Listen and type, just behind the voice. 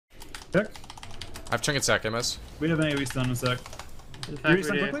Check. I have trinket sack, MS. We have an AoE stun in a sec. In You fact, we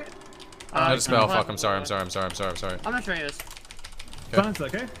stun do. quickly? I just spell. I'm Fuck. I'm sorry. I'm sorry. I'm sorry. I'm sorry. I'm sorry. I'm not trying this. Stun in a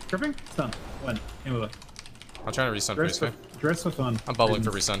sec, okay? Gripping? Stun. When? In with it. I'm trying to restun Dress priest. for, dress for fun. I'm bubbling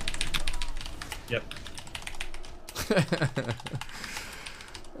for restun. Yep.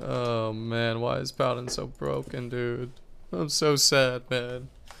 Oh man, why is Paladin so broken, dude? I'm so sad, man.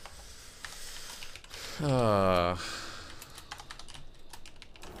 I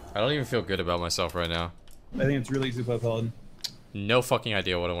don't even feel good about myself right now. I think it's really easy to play Paladin. No fucking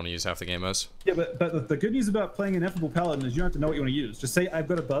idea what I want to use half the game as. Yeah, but the good news about playing ineffable Paladin is you don't have to know what you want to use. Just say, I've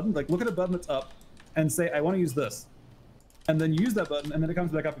got a button, like look at a button that's up, and say, I want to use this. And then use that button, and then it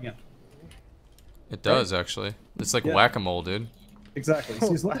comes back up again. It does, actually. It's like Yeah. whack-a-mole, dude. Exactly. So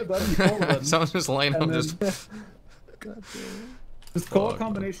you just look at the button, you call the button. Someone's just laying on and just... then God damn. just call a Fuck.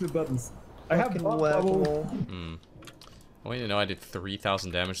 combination of buttons. I have Fucking bubble. whack-a-mole. I want you to know I did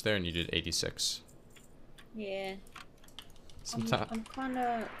 3,000 damage there and you did 86. Yeah. Sometimes... I'm kind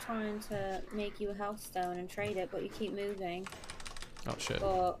of trying to make you a health stone and trade it, but you keep moving. Oh shit.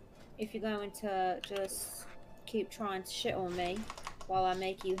 But if you're going to just keep trying to shit on me while I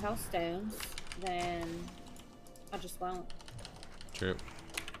make you health stones, then I just won't. True.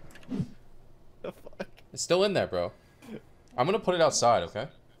 The fuck? It's still in there, bro. I'm gonna put it outside, okay?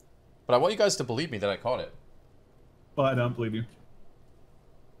 But I want you guys to believe me that I caught it. Well, I don't believe you.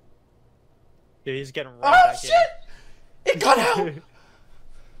 Dude, he's getting right Oh back shit! It got out! in.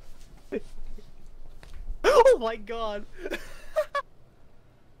 Oh my god!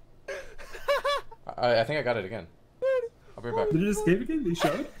 I think I got it again. I'll be right back. Did it escape again? Did you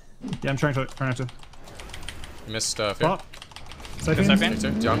show it? Yeah, I'm trying to. You missed Fear. Pop. Second.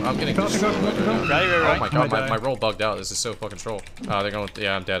 Dude, I'm getting Go, destroyed go, go, right go. now. Right. Oh my god, die. my roll bugged out. This is so fucking troll. They're going.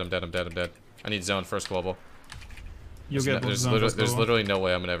 Yeah, I'm dead. I'm dead. I need zone first global. You'll get There's literally no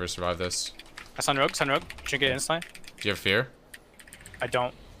way I'm gonna ever survive this. Sun Rogue, Trinket Insight. Do you have fear? I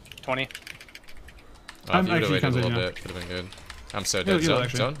don't. 20. I'm If you would've actually waited a little continuing. bit, would have been good. I'm so You'll- dead. you'll Zone?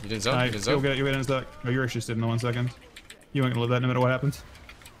 actually- Zone? You didn't zone? You didn't You'll zone? get in a sec. Oh, you're actually sitting in 1 second. You ain't gonna live that no matter what happens.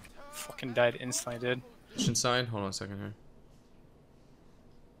 Fucking died instantly, dude. Mission sign? Hold on a second here.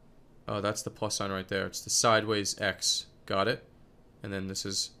 Oh, that's the plus sign right there. It's the sideways X. Got it. And then this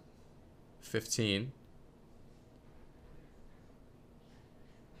is 15.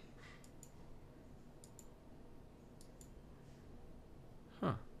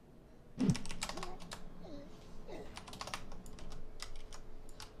 Huh.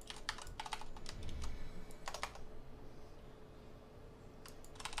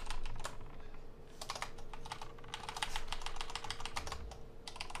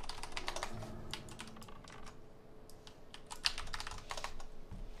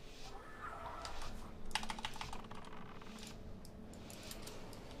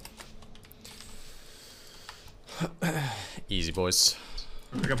 Easy, boys.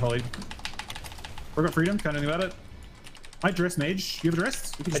 I got poly. We're got freedom. Kind of knew about it. I dress mage. You have a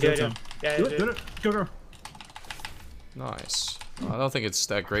dress? You can I just do, I it do. some. Yeah, Do I it. do. Do it. Go, go. Nice. I don't think it's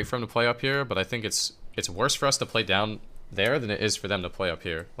that great for him to play up here, but I think it's worse for us to play down there than it is for them to play up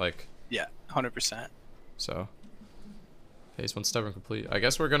here. Like, Yeah, 100%. so. Phase 1 stubborn complete. I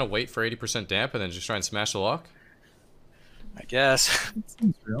guess we're gonna wait for 80% damp and then just try and smash the lock. I guess.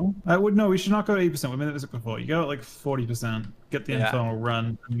 Seems real. I would no. We should not go to 80%. We made this before. You go at like 40%. Get the Yeah. infernal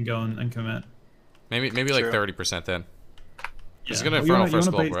run and go and commit. Maybe like True. 30% then. He's Yeah. gonna Well, you infernal wanna- you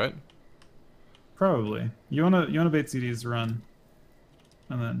first wanna globe, right? Probably. You wanna bait CD's run,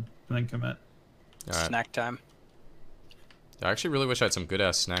 and then commit. Alright. Snack time. I actually really wish I had some good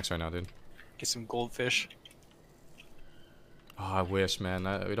ass snacks right now, dude. Get some goldfish. Oh, I wish, man.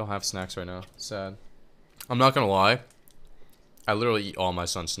 We don't have snacks right now. Sad. I'm not gonna lie. I literally eat all my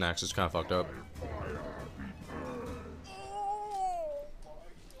son's snacks. It's kind of fucked up.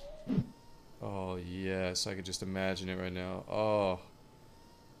 Oh, yes. I could just imagine it right now. Oh.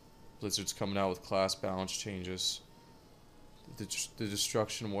 Blizzard's coming out with class balance changes. The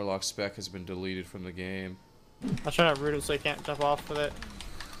Destruction Warlock spec has been deleted from the game. I'll try to root him so he can't jump off with it.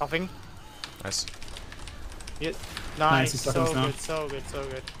 Huffing. Nice. Yeah. Nice, Nice. he's So stuck in the good, so good, so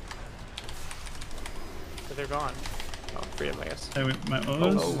good. But they're gone. Oh, freedom, I guess. Hey, wait, my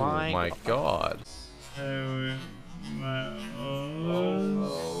Oh my my god. Hey, my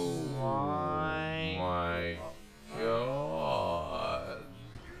Oh my. My god.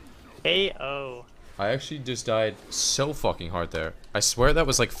 KO. I actually just died so fucking hard there. I swear that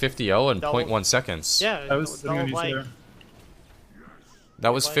was like 50-0 in Double. 0.1 seconds. Yeah, I was sitting on you like, there. That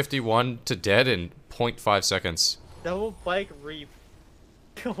was Like- 51 to dead in 0.5 seconds. double bike reap.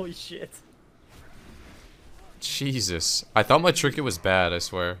 Holy shit. Jesus. I thought my trinket was bad, I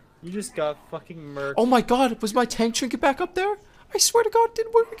swear. You just got fucking murked. Oh my god, was my tank trinket back up there? I swear to god, it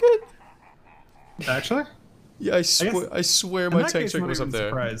didn't work again. Actually? Yeah, I swear In my that tank case, trinket I'm was not up even there.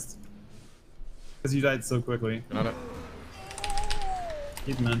 surprised. Because you died so quickly. Got it.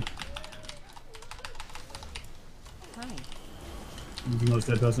 Keep him in. Hi. He's the most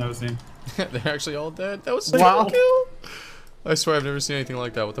dead person I've ever seen. They're actually all dead. That was a Wow. kill. I swear I've never seen anything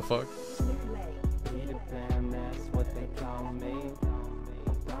like that. What the fuck? That's what they call me.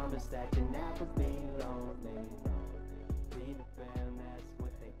 Promise that you never be lonely. Be the fan, that's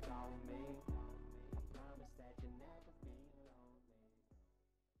what they call me.